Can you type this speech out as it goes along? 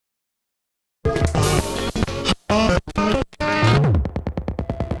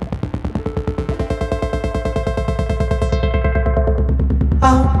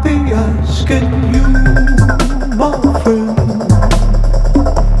I'll be asking you, my friend,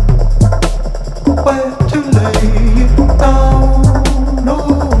 where to lay it down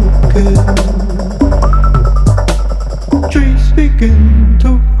again. Trees begin to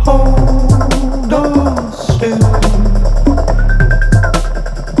hold us still.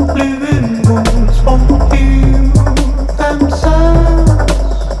 Living wounds won't heal themselves.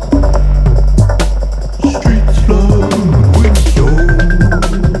 Streets flood with your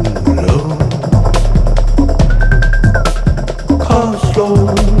love. Cars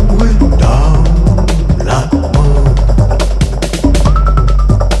slowing down like mud.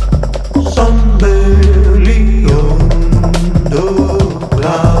 Sun barely under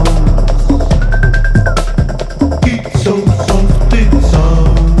clouds. Heat so soft it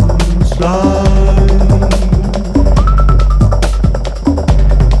sounds like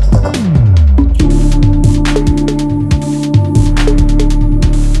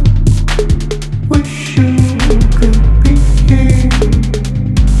wish you could be here,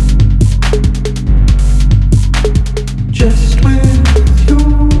 just with you.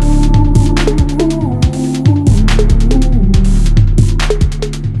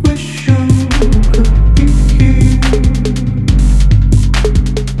 Wish you could be here.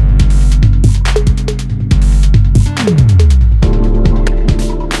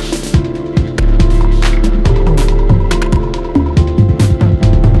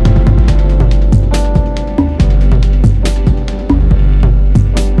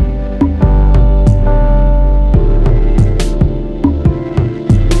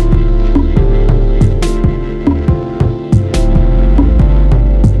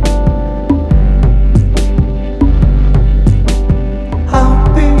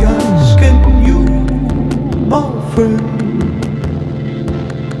 I'll be asking you, my friend,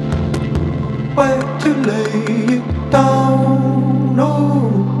 where to lay it down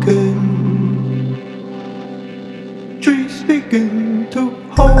again. Trees begin to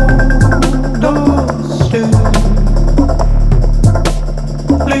hold us still.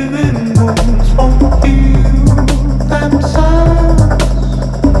 Living wounds won't heal themselves.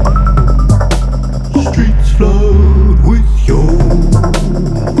 Streets flood with your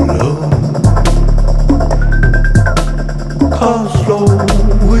love. Cars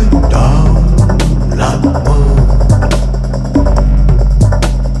slowing down like mud.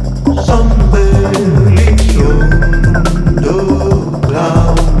 Sun barely under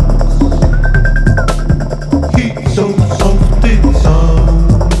clouds. Heat so soft it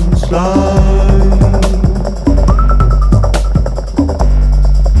sounds like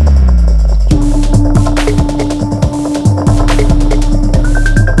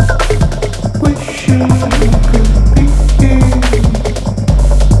wish you could be here,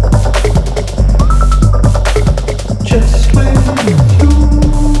 just with you.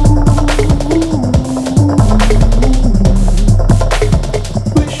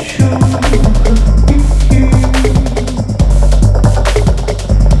 Wish you could be here.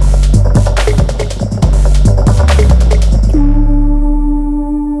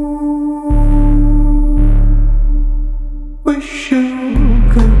 Wish you